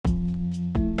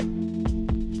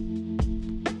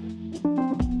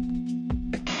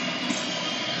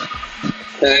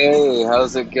Hey,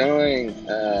 how's it going?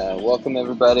 Welcome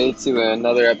everybody to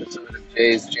another episode of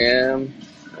Jay's Jam.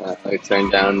 I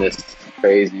turned down this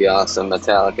crazy, awesome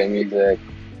Metallica music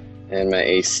and my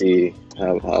AC.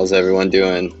 How's everyone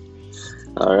doing?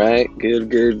 All right, good,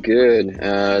 good, good.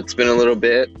 It's been a little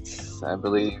bit, I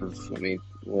believe.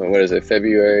 What is it?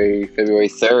 February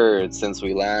 3rd since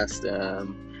we last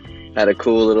had a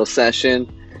cool little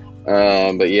session.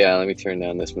 But yeah, let me turn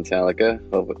down this Metallica.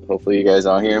 Hopefully you guys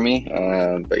all hear me.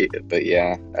 But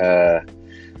yeah,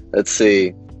 let's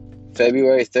see.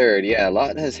 February 3rd. Yeah, a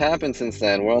lot has happened since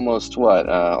then. We're almost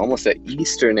almost at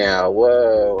Easter now.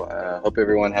 Whoa. Hope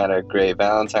everyone had a great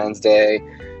Valentine's Day.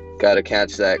 Got to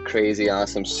catch that crazy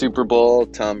awesome Super Bowl.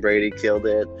 Tom Brady killed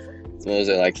it. What was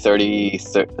it, like 31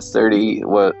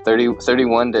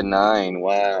 to 9?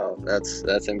 Wow,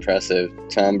 that's impressive.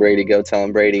 Tom Brady, go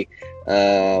Tom Brady.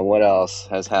 What else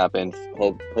has happened?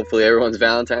 Hopefully everyone's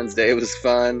Valentine's Day was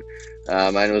fun.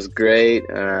 Mine was great.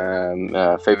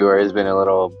 February has been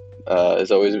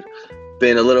has always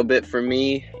been a little bit for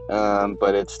me,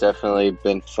 but it's definitely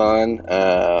been fun.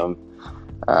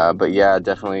 But yeah,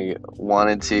 definitely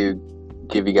wanted to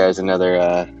give you guys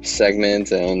another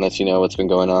segment and let you know what's been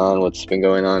going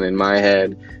on in my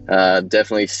head.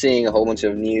 Definitely seeing a whole bunch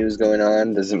of news going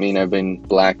on doesn't mean I've been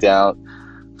blacked out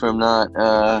from not,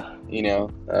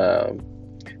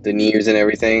 the news and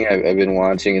everything. I've been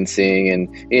watching and seeing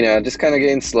and, just kind of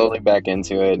getting slowly back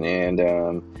into it.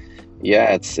 And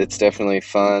yeah, it's definitely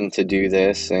fun to do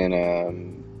this. And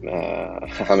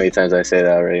how many times I say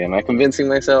that already? Am I convincing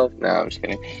myself? No, I'm just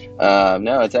kidding.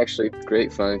 No, it's actually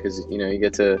great fun because you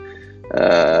get to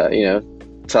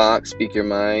talk, speak your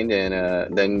mind, and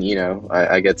then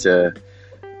I get to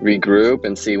regroup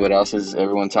and see what else is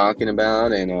everyone talking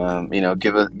about, and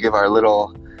give our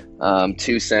little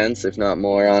 2 cents, if not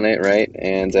more, on it, right?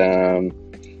 And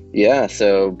yeah,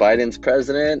 so Biden's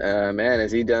president. Man,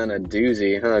 has he done a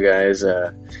doozy, huh, guys?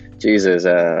 Jesus.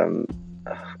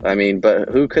 I mean, but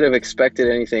who could have expected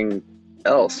anything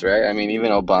else, right? I mean, even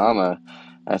Obama,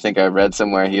 I think I read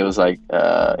somewhere he was like,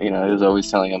 he was always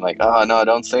telling him like, oh, no,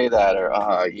 don't say that, or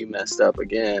oh, you messed up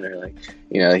again, or like,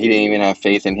 he didn't even have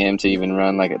faith in him to even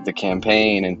run like the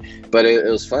campaign. But it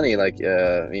was funny, like,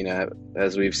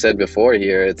 as we've said before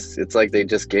here, it's like they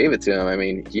just gave it to him. I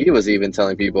mean, he was even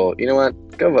telling people, you know what,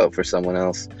 go vote for someone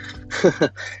else.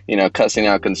 Cussing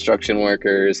out construction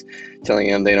workers, telling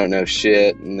them they don't know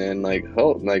shit, and then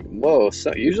whoa.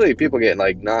 So usually people get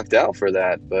like knocked out for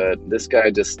that, but this guy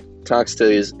just talks to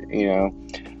his, he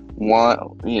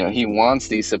wants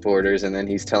these supporters, and then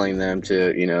he's telling them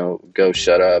to, go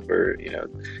shut up, or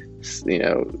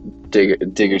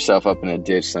dig yourself up in a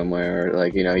ditch somewhere, or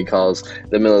like, he calls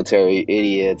the military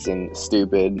idiots and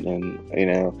stupid, and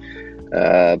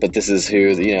but this is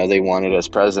who they wanted as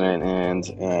president, and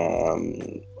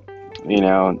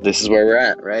this is where we're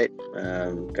at, right?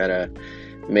 Gotta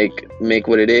make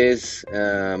what it is.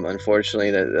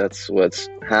 Unfortunately, that's what's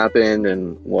happened,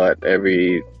 and what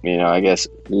every I guess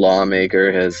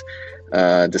lawmaker has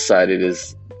decided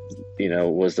is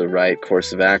was the right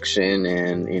course of action.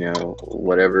 And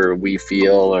whatever we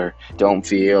feel or don't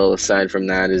feel aside from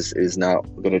that is not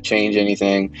going to change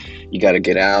anything. You got to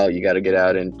get out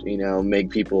and make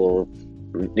people,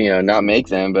 not make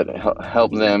them, but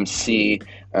help them see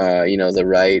the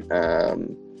right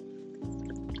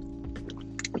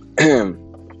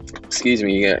excuse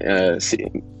me,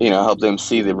 help them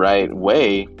see the right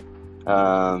way,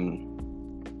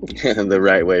 the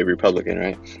right way, Republican,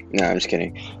 right? No, I'm just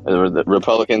kidding. The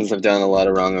Republicans have done a lot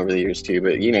of wrong over the years too,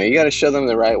 but you got to show them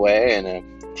the right way, and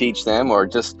teach them, or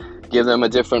just give them a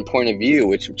different point of view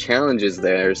which challenges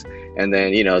theirs, and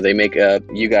then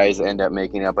you guys end up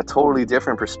making up a totally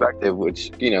different perspective,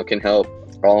 which can help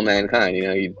all mankind.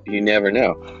 You never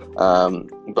know.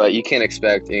 But you can't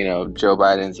expect Joe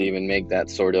Biden to even make that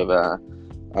sort of a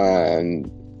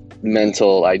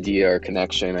mental idea or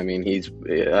connection. I mean, I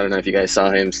don't know if you guys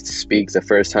saw him speak the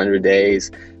first 100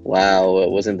 days. Wow,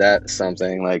 wasn't that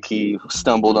something? Like, he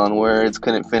stumbled on words,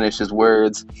 couldn't finish his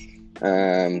words,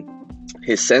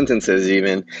 his sentences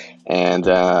even. And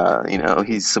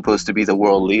he's supposed to be the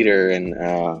world leader, and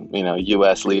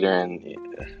U.S. leader, and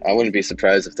I wouldn't be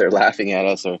surprised if they're laughing at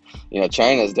us. Or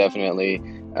China's definitely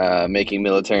making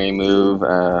military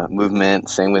movement.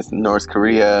 Same with North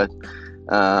Korea.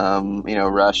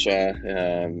 Russia,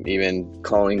 even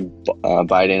calling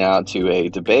Biden out to a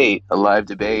live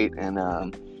debate, and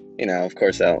of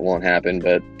course that won't happen.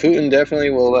 But Putin definitely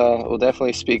will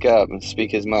definitely speak up and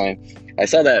speak his mind. I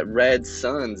saw that Red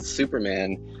Son's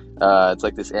Superman. It's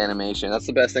like this animation. That's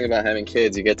the best thing about having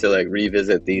kids. You get to like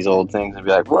revisit these old things and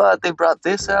be like, what? They brought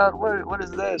this out? What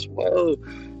is this? Whoa.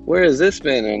 where has this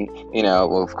been? And,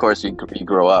 well, of course you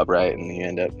grow up, right? And you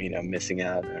end up, missing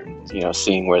out and,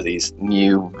 seeing where these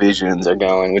new visions are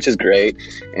going, which is great.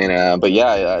 And, but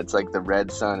yeah, it's like the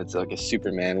Red Sun. It's like if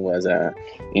Superman was,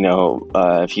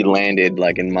 if he landed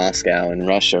like in Moscow in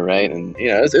Russia, right? And,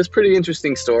 it's a pretty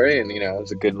interesting story, and, it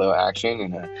was a good little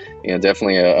action, and,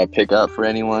 definitely a pick up for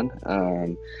anyone.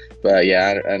 But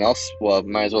yeah, and also, well,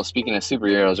 might as well, speaking of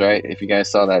superheroes, right? If you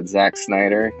guys saw that Zack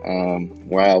Snyder,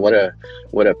 wow, what a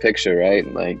picture, right?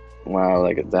 Like, wow,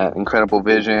 like that incredible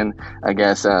vision. I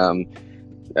guess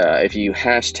if you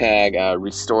hashtag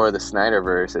restore the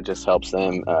Snyderverse, it just helps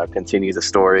them continue the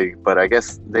story. But I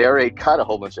guess they already cut a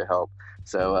whole bunch of help,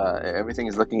 so everything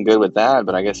is looking good with that.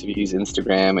 But I guess if you use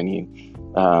Instagram and you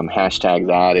hashtag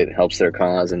that, it helps their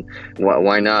cause. And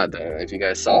why not? If you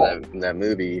guys saw that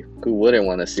movie, who wouldn't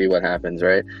want to see what happens,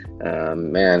 right?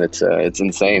 Man, it's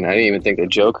insane. I didn't even think the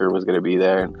Joker was going to be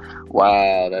there.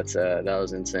 Wow, that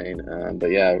was insane.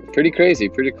 But yeah, pretty crazy,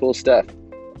 pretty cool stuff.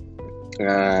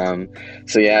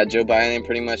 So yeah, Joe Biden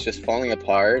pretty much just falling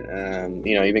apart.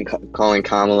 Even calling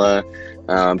Kamala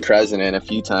president a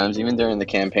few times, even during the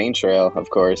campaign trail, of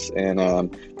course. And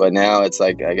but now it's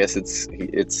like, I guess it's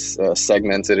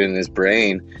segmented in his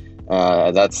brain.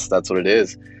 That's what it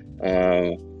is.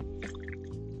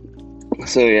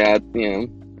 So yeah,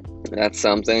 that's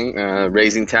something.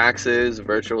 Raising taxes,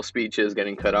 virtual speeches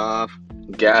getting cut off,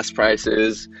 gas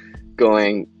prices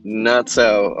going nuts.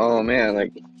 So, oh man,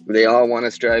 like they all want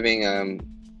us driving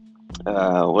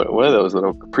what are those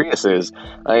little Priuses?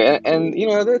 And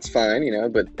that's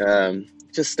fine, but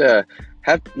just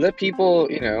let people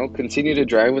continue to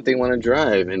drive what they want to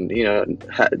drive, and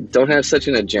don't have such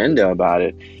an agenda about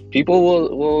it. People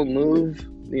will move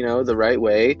the right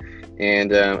way,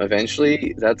 and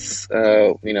eventually that's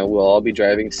we'll all be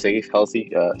driving safe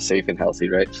and healthy,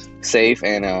 right? Safe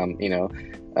and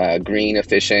green,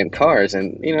 efficient cars,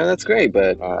 and that's great.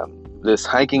 But this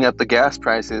hiking up the gas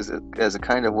prices as a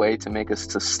kind of way to make us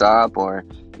to stop, or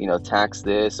tax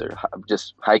this, or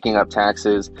just hiking up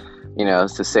taxes,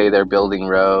 to say they're building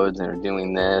roads and are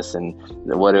doing this, and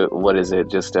what is it?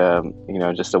 Just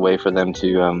just a way for them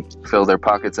to fill their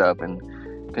pockets up and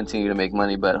continue to make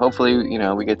money. But hopefully,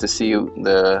 we get to see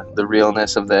the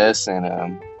realness of this,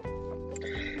 and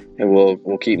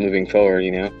we'll keep moving forward,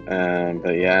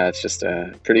 but yeah, it's just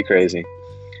pretty crazy.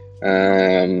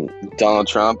 Donald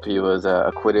Trump, he was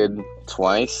acquitted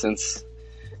twice since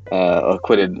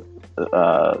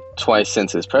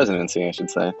his presidency, I should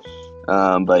say.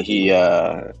 But he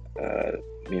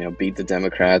beat the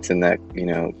Democrats in that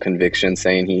conviction,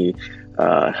 saying he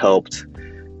helped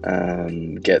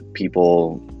get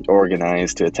people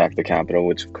organized to attack the Capitol,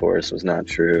 which of course was not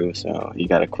true. So he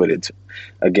got acquitted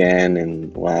again,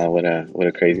 and wow, what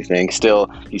a crazy thing.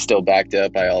 He's still backed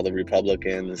up by all the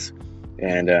Republicans.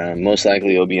 And most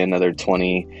likely it'll be another for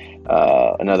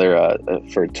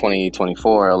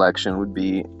 2024 election would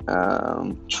be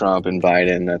Trump and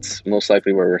Biden. That's most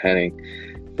likely where we're heading.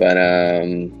 But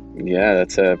yeah,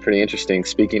 that's pretty interesting.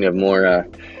 Speaking of more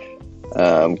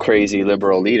crazy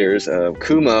liberal leaders,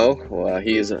 Cuomo,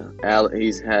 he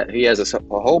has a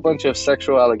whole bunch of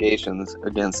sexual allegations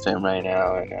against him right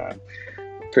now, and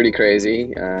pretty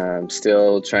crazy.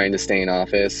 Still trying to stay in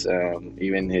office.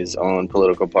 Even his own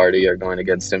political party are going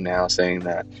against him now, saying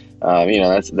that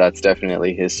that's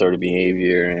definitely his sort of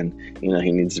behavior, and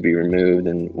he needs to be removed.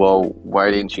 And well,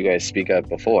 why didn't you guys speak up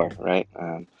before, right?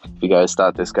 If you guys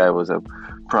thought this guy was a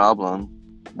problem,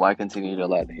 why continue to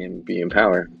let him be in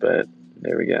power? But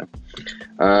there we go.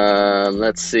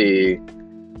 Let's see.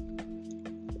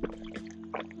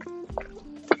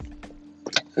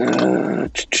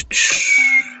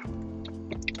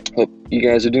 Hope you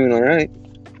guys are doing all right.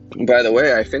 By the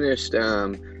way, I finished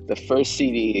the first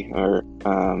CD or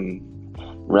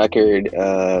record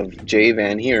of Jay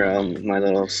Van Hero, my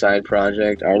little side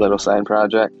project, our little side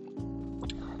project.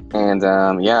 And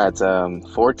yeah, it's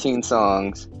 14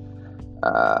 songs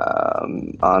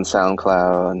on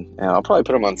SoundCloud, and I'll probably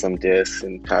put them on some discs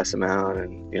and pass them out,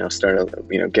 and start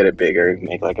get it bigger,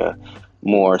 make like a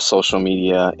more social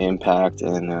media impact,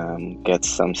 and get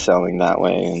some selling that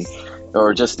way, and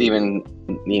or just even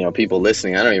people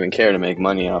listening. I don't even care to make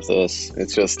money off this.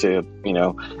 It's just to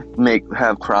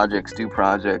have projects, do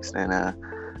projects, and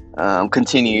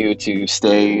continue to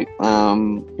stay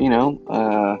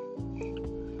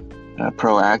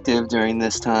proactive during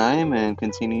this time, and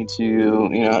continue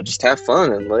to just have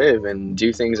fun and live and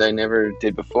do things I never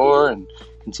did before, and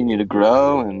continue to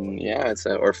grow. And yeah, it's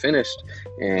or finished,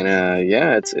 and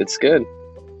yeah, it's good.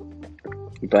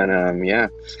 But yeah,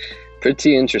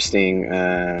 pretty interesting.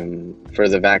 For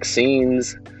the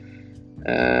vaccines,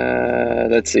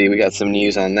 Let's see, we got some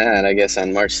news on that. I guess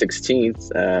on March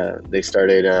 16th, they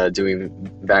started doing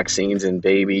vaccines in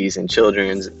babies and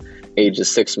children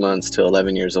ages 6 months to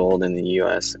 11 years old in the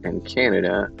US and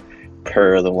Canada,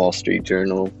 per the Wall Street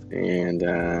Journal. And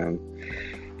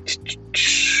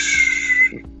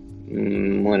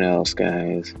what else,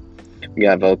 guys? We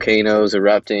got volcanoes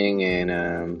erupting in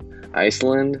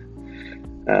Iceland.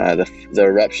 The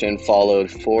eruption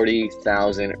followed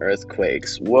 40,000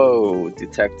 earthquakes. Whoa,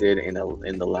 detected in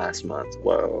the last month.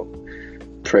 Whoa.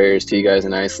 Prayers to you guys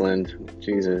in Iceland.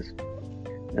 Jesus.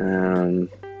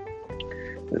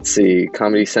 Let's see.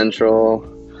 Comedy Central,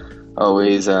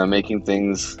 always making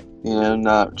things,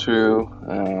 not true.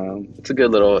 It's a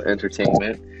good little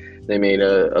entertainment. They made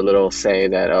a little say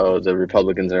that, the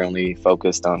Republicans are only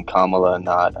focused on Kamala,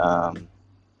 not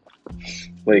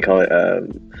what do you call it?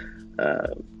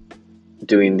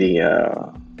 Doing the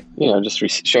just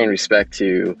showing respect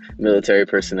to military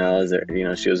personnel, as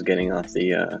she was getting off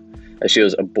as she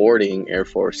was aborting Air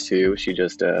Force Two. She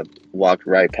just walked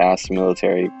right past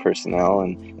military personnel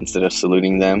and instead of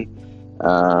saluting them.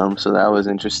 So that was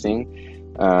interesting.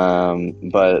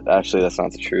 But actually, that's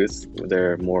not the truth.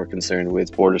 They're more concerned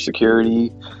with border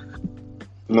security,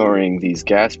 lowering these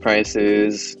gas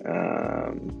prices,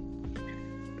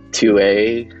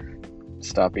 2A,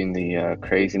 stopping the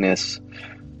craziness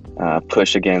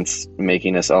push against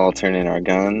making us all turn in our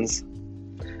guns.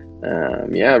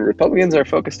 Republicans are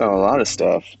focused on a lot of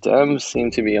stuff. Dems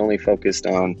seem to be only focused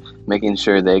on making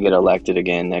sure they get elected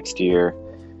again next year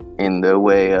in the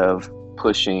way of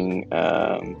pushing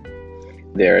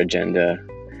their agenda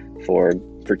for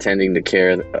pretending to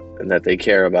care that they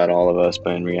care about all of us,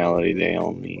 but in reality they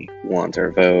only want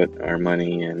our vote, our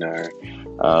money, and our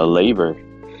labor.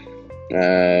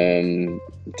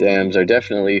 Dems are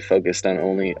definitely focused on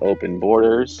only open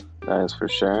borders, that is for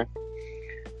sure.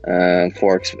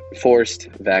 Forced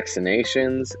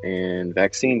vaccinations and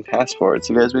vaccine passports.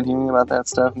 You guys been hearing about that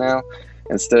stuff now?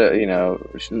 Instead, they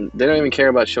don't even care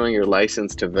about showing your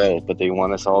license to vote, but they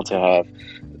want us all to have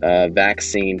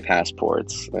vaccine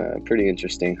passports. Pretty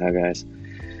interesting, huh, guys?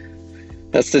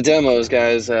 That's the demos,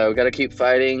 guys. We got to keep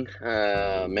fighting.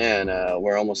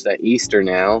 We're almost at Easter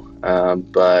now,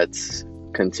 but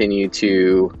continue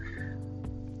to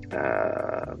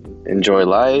enjoy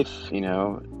life.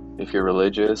 If you're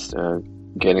religious,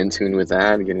 get in tune with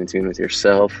that. Get in tune with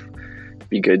yourself.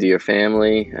 Be good to your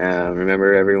family.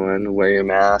 Remember, everyone, wear your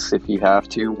mask if you have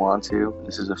to, want to.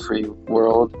 This is a free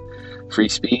world, free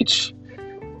speech.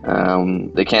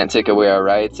 They can't take away our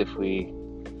rights if we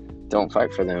don't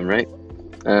fight for them, right?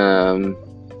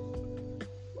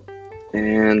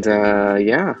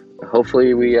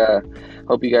 Hopefully we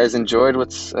hope you guys enjoyed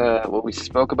what we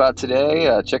spoke about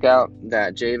today. Check out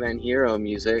that Jay Van Hero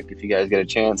music if you guys get a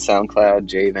chance. SoundCloud,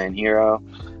 Jay Van Hero.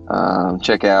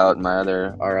 Check out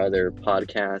our other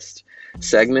podcast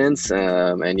segments.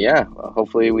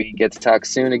 Hopefully we get to talk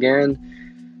soon again.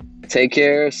 Take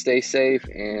care, stay safe,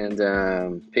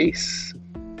 and peace.